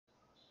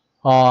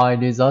Hi,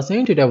 this is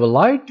Asin. Today I would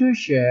like to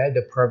share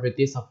the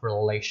properties of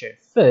relation.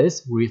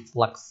 First,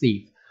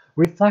 reflexive.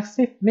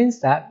 Reflexive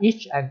means that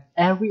each and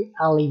every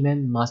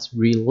element must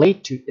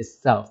relate to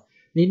itself,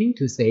 meaning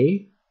to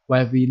say,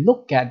 when we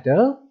look at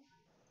the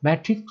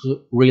matrix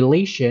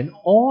relation,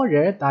 all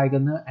the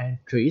diagonal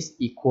entries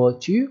equal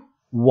to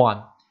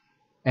 1.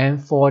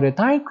 And for the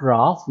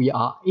digraph, we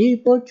are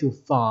able to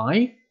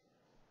find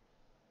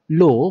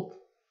loop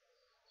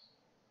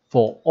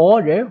for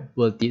all the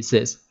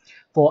vertices.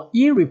 For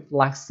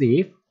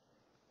irreflexive,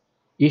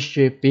 it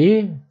should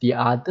be the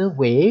other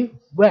way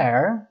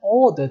where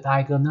all the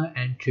diagonal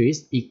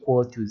entries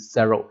equal to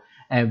 0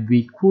 and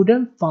we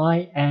couldn't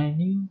find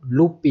any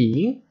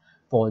looping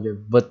for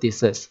the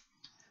vertices.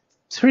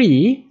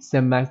 3.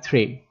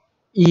 Symmetric.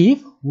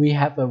 If we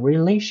have a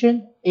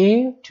relation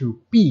A to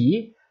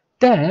B,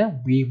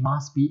 then we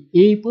must be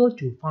able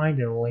to find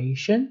the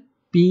relation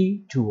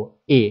B to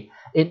A.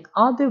 In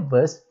other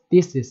words,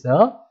 this is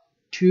a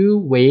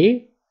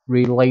two-way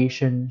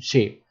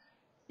relationship.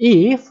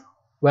 If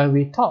when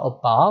we talk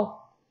about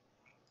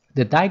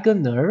the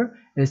diagonal,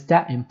 is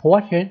that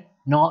important?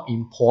 Not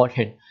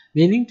important.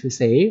 Meaning to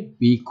say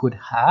we could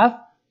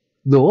have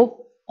loop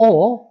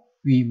or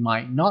we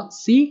might not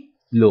see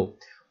loop.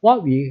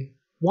 What we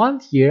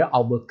want here,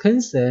 our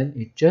concern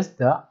is just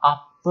the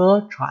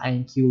upper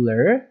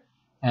triangular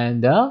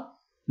and the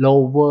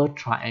lower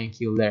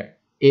triangular.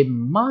 It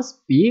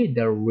must be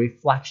the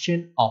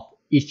reflection of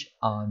each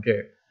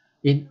other.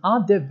 In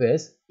other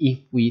words, if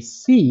we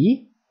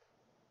see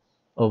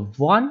a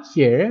 1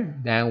 here,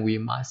 then we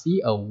must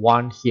see a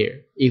 1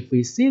 here. If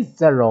we see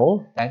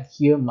 0, then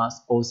here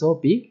must also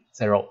be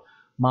 0.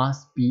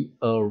 Must be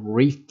a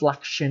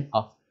reflection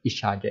of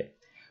each other.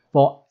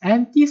 For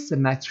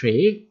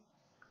antisymmetric,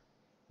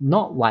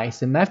 not like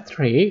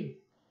symmetric,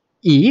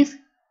 if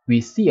we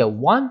see a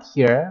 1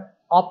 here,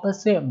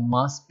 opposite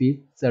must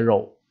be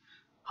 0.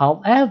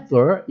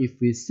 However, if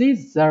we see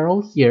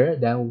 0 here,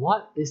 then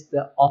what is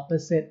the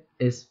opposite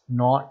is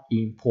not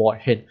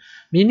important.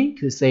 Meaning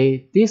to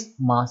say this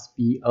must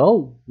be a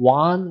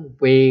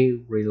one-way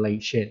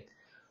relation.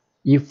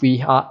 If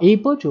we are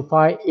able to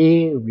find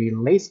A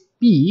relates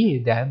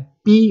B, then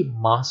B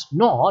must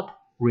not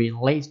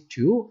relate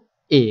to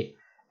A.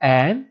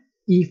 And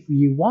if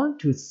we want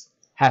to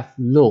have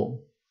loop,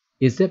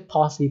 is it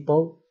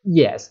possible?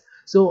 Yes.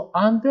 So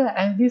under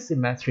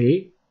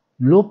antisymmetry,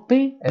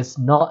 looping is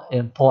not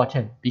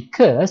important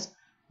because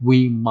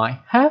we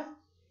might have,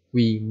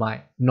 we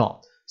might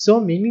not. So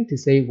meaning to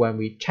say when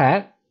we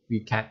check,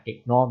 we can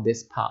ignore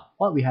this part.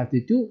 What we have to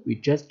do, we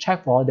just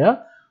check for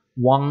the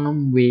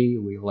one-way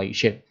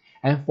relation.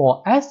 And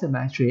for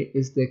asymmetry,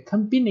 is the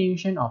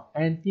combination of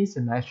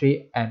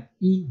antisymmetry and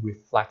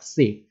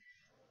irreflexive.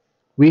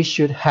 We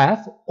should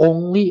have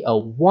only a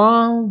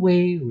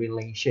one-way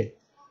relation.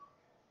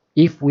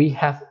 If we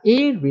have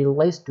A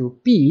relates to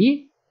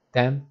B,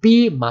 then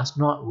B must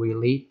not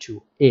relate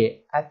to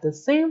A. At the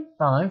same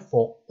time,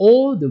 for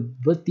all the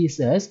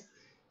vertices,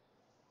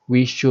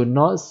 we should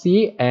not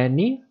see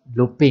any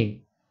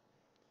looping,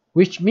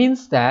 which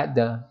means that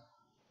the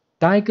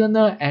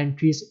diagonal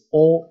entries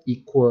all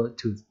equal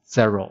to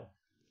 0.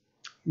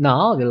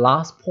 Now, the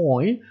last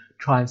point,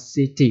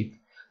 transitive.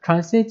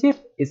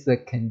 Transitive is a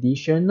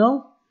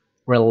conditional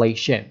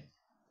relation.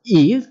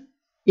 If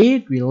A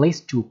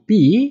relates to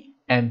B,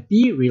 and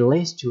B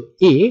relates to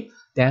A,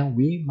 then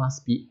we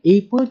must be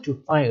able to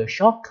find a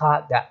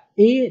shortcut that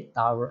A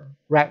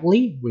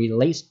directly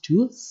relates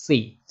to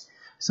C.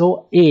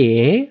 So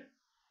A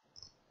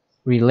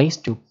relates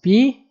to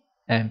B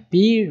and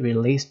B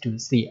relates to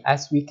C.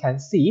 As we can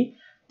see,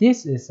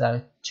 this is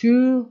a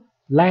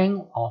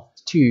length of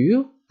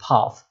 2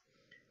 path.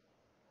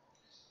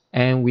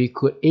 And we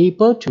could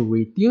able to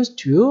reduce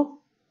to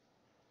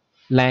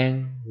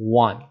length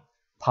 1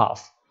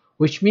 path,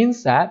 which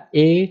means that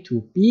A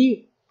to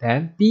B,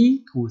 then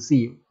B to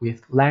C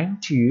with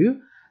length 2.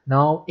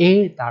 Now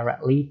A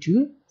directly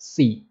to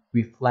C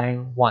with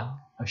length 1,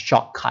 a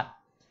shortcut.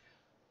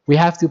 We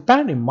have to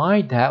bear in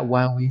mind that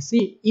when we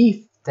see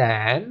if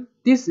then,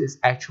 this is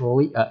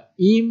actually an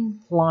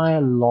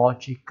implied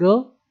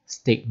logical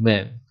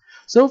statement.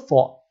 So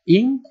for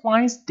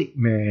implied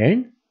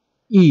statement,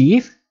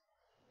 if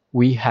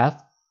we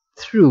have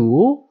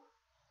true,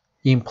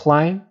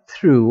 implying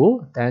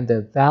true, then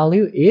the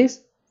value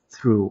is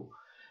true.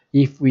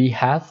 If we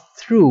have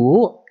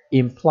true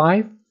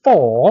implying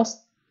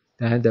false,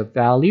 then the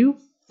value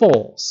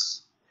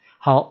false.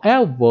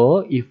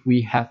 However, if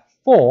we have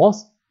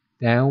false,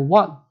 then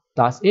what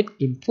does it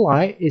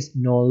imply is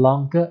no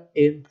longer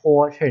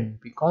important,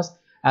 because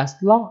as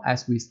long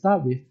as we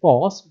start with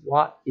false,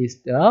 what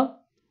is the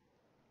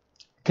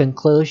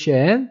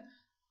conclusion?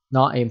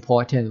 Not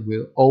important,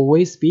 will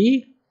always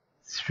be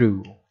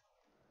true.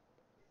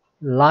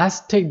 Let's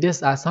take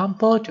this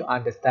example to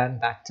understand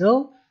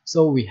better.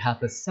 So we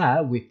have a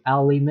set with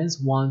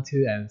elements 1,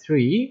 2, and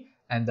 3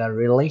 and the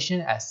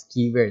relation as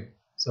given.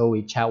 So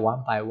we check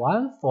one by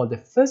one. For the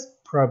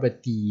first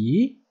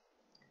property,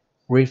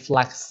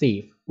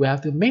 reflexive, we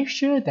have to make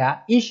sure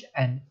that each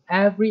and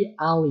every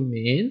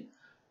element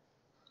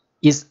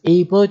is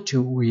able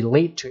to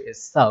relate to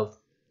itself.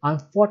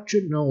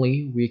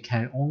 Unfortunately, we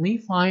can only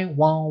find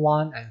 1,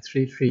 1 and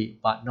 3, 3,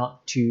 but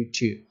not 2,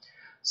 2.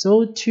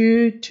 So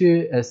 2,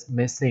 2 is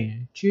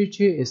missing. 2,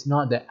 2 is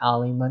not the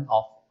element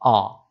of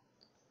R.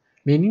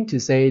 Meaning to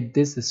say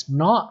this is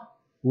not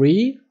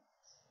reflexive.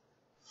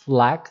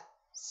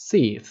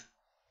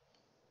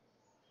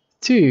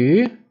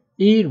 2.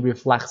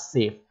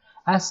 Irreflexive.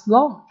 As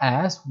long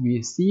as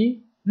we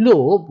see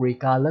loop,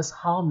 regardless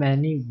how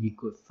many we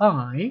could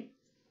find,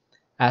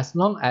 as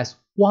long as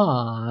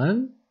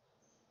 1,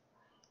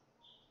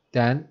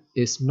 then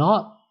it's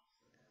not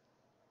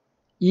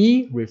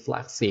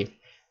irreflexive.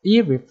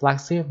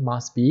 Irreflexive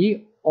must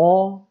be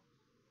or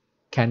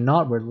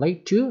cannot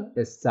relate to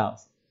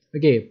itself.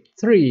 Okay,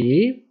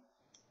 3,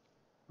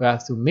 we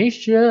have to make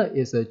sure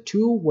it's a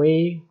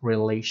two-way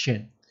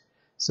relation.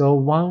 So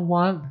 1,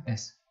 1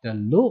 is the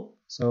loop.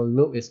 So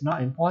loop is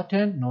not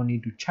important, no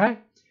need to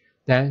check.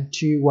 Then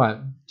 2,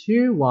 1.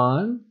 2,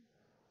 1,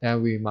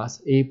 then we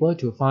must able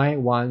to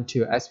find 1,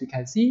 2. As we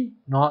can see,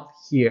 not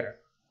here.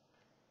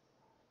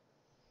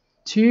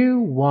 2,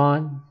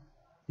 1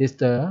 is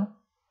the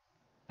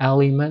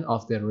element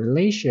of the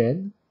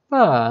relation,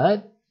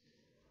 but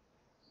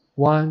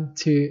 1,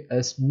 2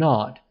 is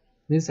not.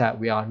 Means that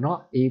we are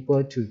not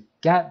able to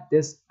get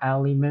this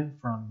element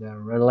from the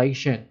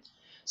relation.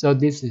 So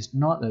this is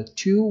not a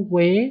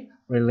two-way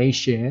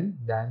relation,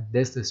 then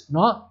this is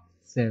not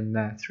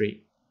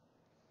symmetric.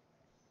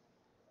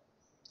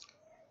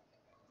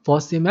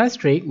 For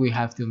symmetric, we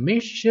have to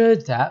make sure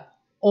that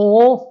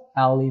all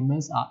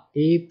elements are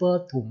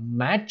able to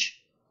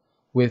match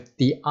with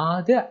the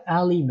other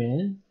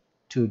element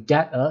to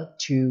get a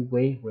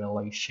two-way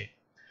relation.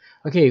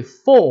 Okay,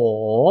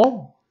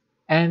 4.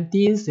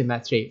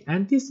 Antisymmetric.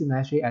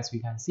 Antisymmetric, as we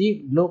can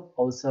see, loop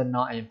also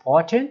not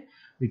important.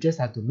 We just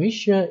have to make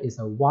sure it's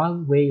a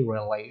one-way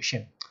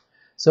relation.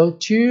 So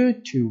 2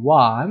 to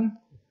 1,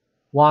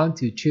 1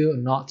 to 2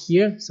 not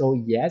here, so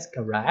yes,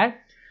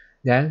 correct.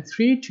 Then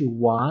 3 to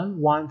 1,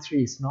 1,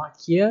 3 is not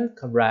here,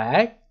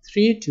 correct.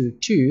 3 to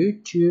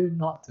 2, 2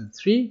 not to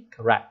 3,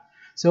 correct.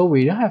 So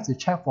we don't have to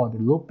check for the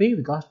looping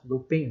because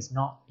looping is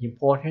not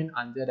important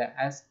under the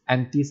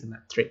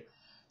antisymmetric.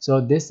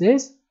 So this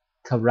is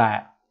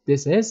correct.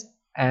 This is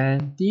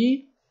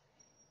antisymmetric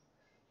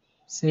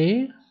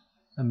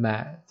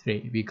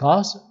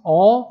because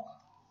all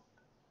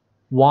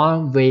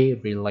one-way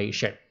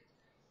relation.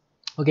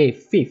 Okay,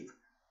 5th,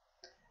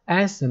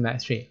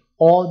 asymmetric.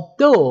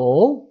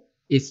 Although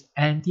it's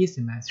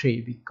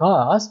antisymmetric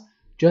because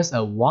just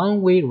a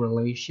one-way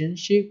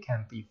relationship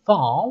can be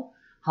found.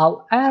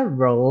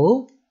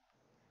 However,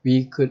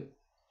 we could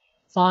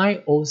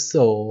find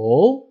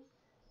also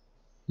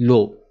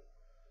loop.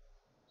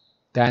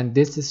 Then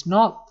this is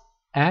not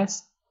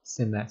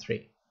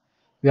asymmetric.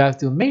 We have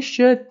to make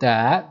sure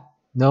that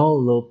no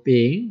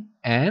looping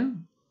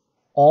and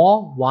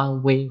all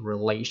one-way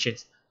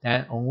relations,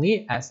 then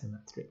only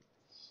asymmetric.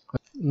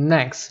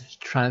 Next,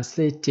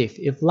 transitive.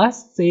 If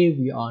let's say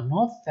we are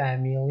not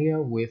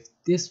familiar with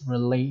this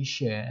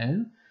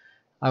relation,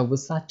 I would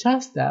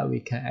suggest that we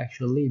can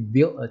actually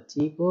build a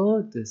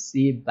table to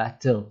see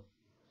better.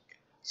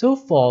 So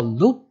for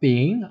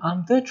looping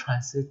under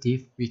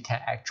transitive, we can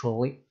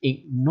actually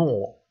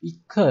ignore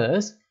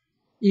because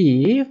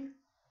if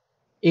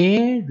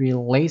A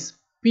relates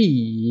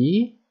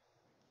B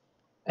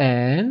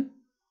and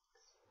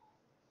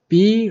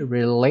B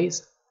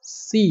relates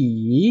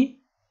C,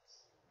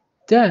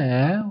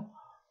 then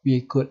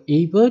we could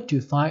able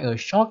to find a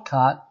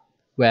shortcut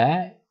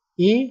where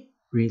A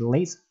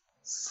relates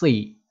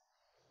C.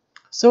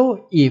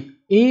 So if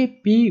A,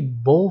 B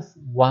both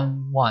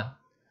 1, 1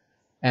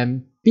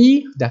 and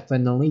B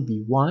definitely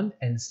be 1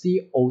 and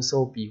C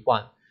also be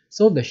 1.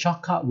 So the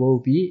shortcut will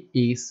be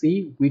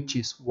AC, which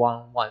is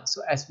 1, 1.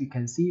 So as we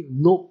can see,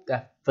 loop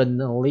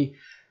definitely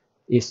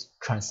is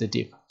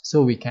transitive.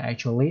 So we can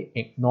actually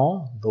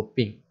ignore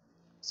looping.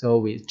 So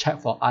we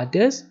check for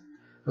others.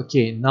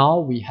 Okay, now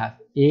we have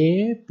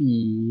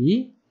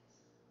AB,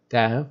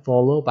 then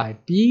followed by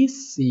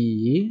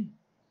BC,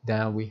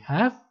 then we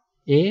have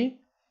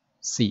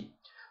AC.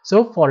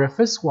 So for the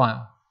first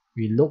one,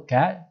 we look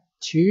at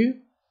 2,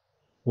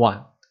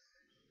 1.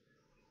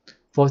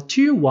 For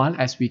 2, 1,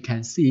 as we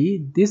can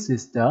see, this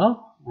is the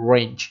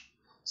range.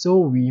 So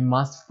we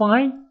must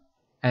find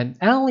an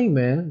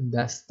element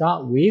that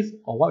starts with,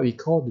 or what we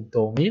call the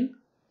domain,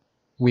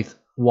 with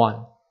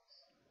 1.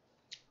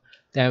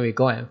 Then we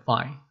go and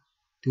find.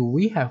 Do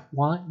we have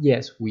 1?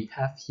 Yes, we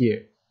have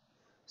here.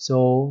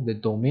 So the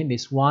domain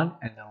is 1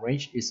 and the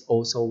range is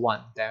also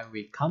 1. Then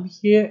we come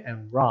here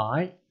and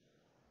write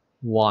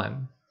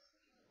 1.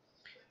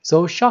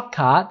 So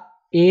shortcut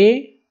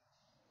A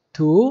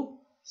to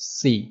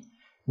C,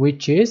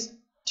 which is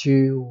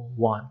 2,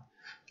 1.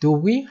 Do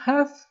we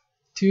have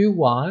 2,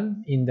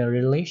 1 in the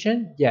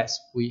relation? Yes,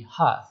 we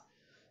have.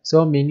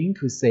 So meaning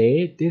to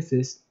say this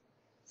is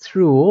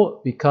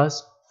true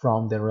because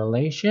from the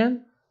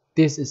relation,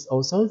 this is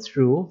also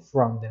true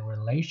from the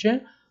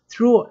relation.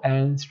 True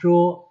and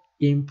true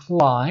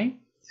imply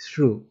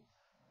true.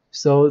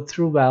 So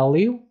true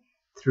value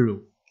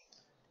true.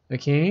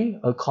 Okay,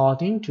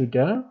 according to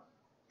the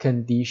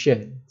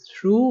condition,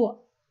 true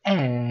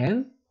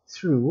and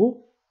true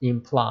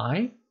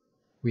imply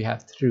we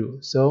have true.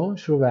 So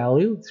true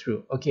value,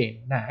 true.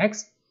 Okay,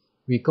 next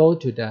we go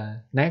to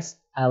the next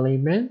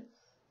element,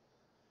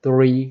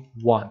 3,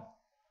 1.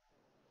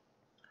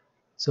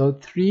 So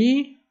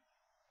 3,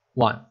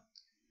 1.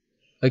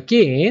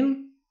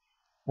 Again,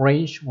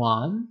 range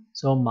 1,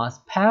 so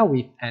must pair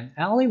with an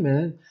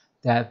element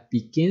that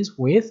begins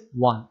with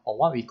 1, or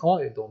what we call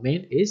a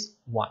domain is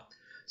 1.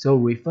 So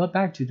refer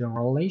back to the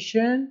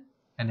relation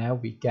and then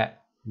we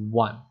get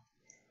 1.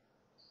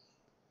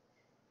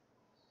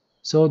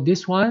 So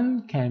this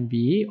one can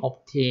be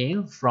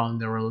obtained from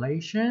the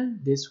relation.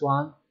 This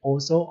one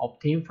also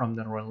obtained from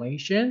the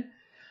relation.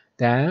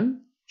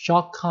 Then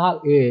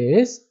shortcut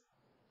is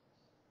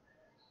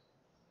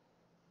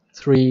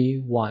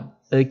 3, 1.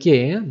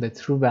 Again, the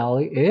true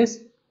value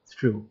is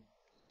true.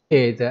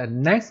 Okay, the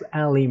next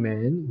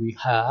element we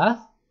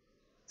have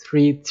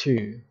 3,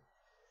 2.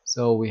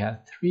 So we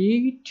have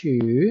 3,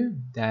 2.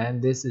 Then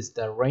this is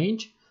the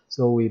range.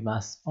 So we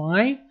must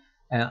find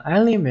an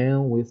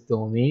element with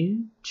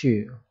domain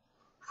 2.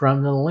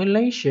 From the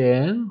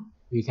relation,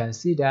 we can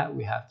see that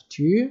we have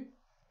 2,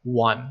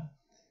 1.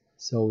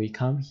 So we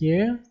come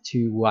here,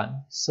 2,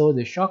 1. So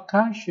the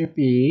shortcut should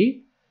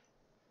be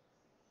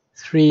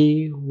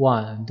 3,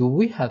 1. Do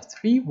we have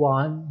 3,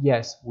 1?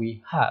 Yes,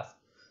 we have.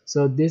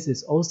 So this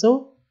is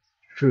also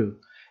true.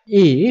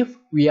 If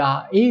we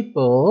are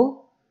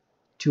able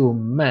to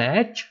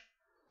match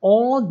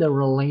all the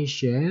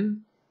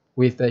relation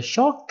with a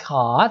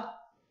shortcut,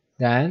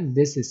 then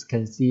this is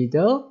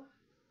considered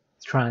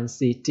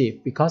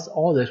transitive because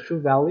all the true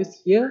values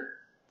here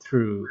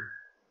true.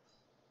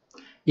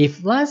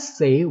 If let's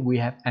say we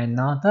have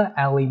another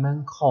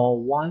element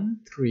called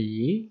 1,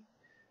 3,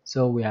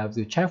 so we have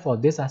to check for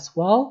this as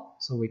well.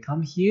 So we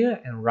come here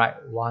and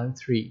write 1,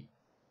 3.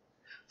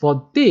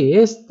 For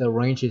this, the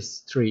range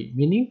is 3,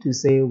 meaning to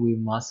say we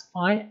must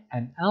find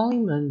an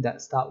element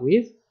that starts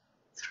with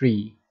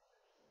 3.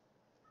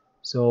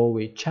 So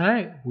we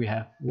check, we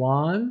have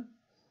 1,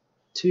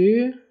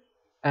 2,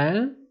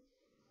 and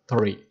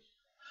 3.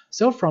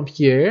 So from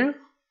here,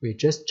 we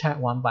just check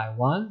one by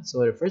one.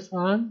 So the first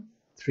one,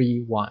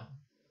 3, 1.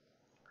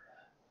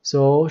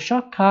 So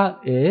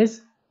shortcut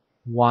is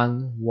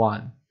 1,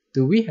 1.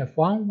 Do we have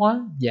 1,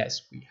 1?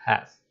 Yes, we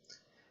have.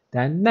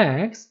 Then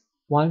next,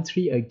 1,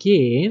 3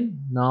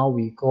 again. Now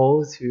we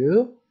go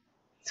to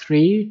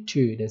 3,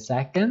 2, the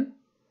second.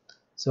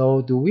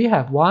 So do we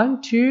have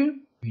 1, 2?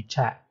 We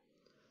check.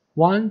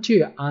 1,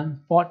 2,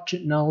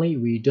 unfortunately,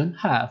 we don't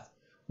have.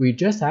 We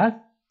just have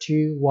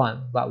 2,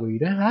 1, but we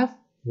don't have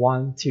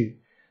 1, 2.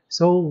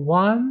 So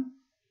 1,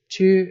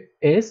 2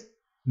 is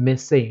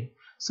missing.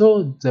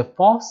 So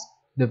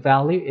the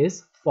value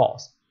is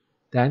false.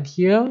 Then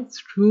here,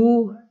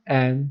 true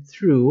and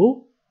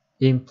true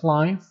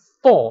imply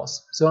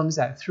false. So it means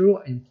that true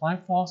imply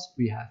false,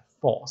 we have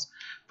false.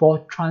 For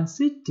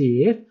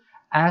transitive,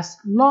 as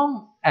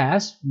long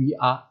as we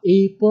are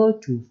able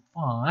to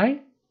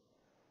find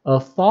a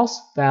false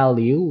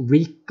value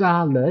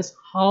regardless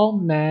how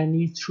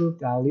many true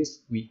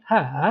values we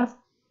have,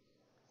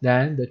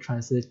 then the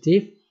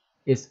transitive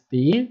is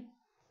being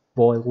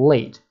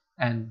violated,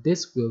 and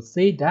this will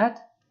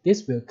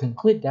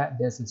conclude that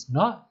this is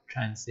not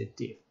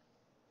transitive.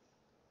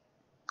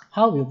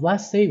 How if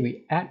let's say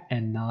we add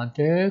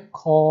another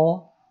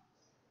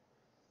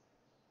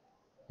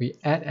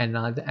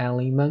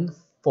element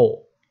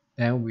 4,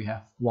 then we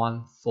have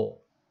 1, 4.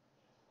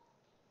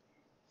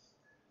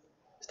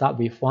 Start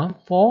with 1,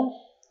 4.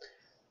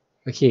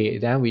 Okay,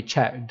 then we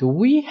check, do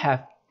we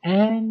have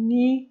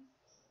any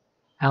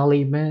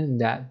element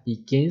that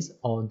begins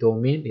or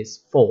domain is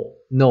 4?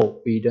 No,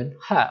 we don't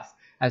have,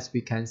 as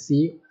we can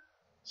see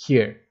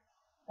here,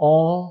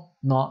 all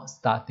not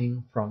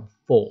starting from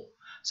 4.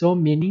 So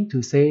meaning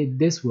to say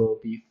this will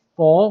be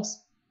false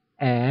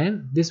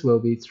and this will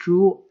be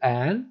true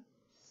and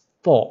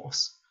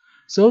false.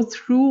 So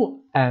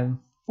true and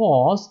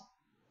false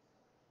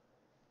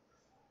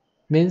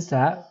means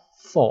that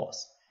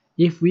false.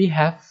 If we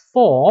have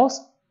false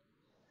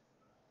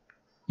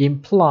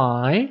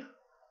imply,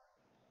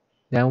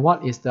 then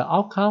what is the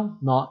outcome?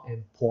 Not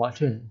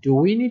important. Do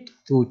we need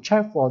to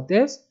check for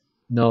this?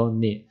 No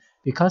need,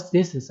 because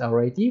this is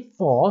already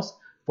false.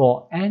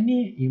 For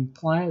any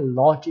implied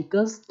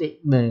logical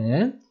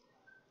statement,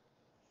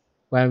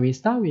 when we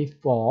start with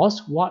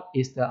false, what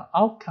is the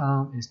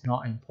outcome is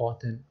not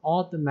important,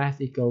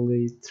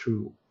 automatically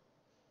true.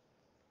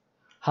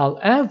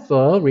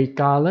 However,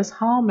 regardless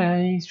how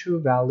many true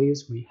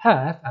values we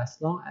have, as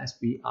long as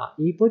we are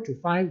able to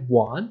find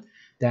one,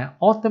 then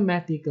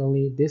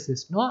automatically this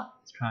is not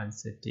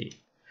transitive.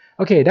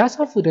 Okay, that's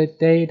all for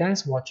today.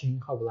 Thanks for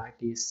watching. Hope you like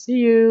this. See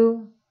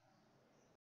you.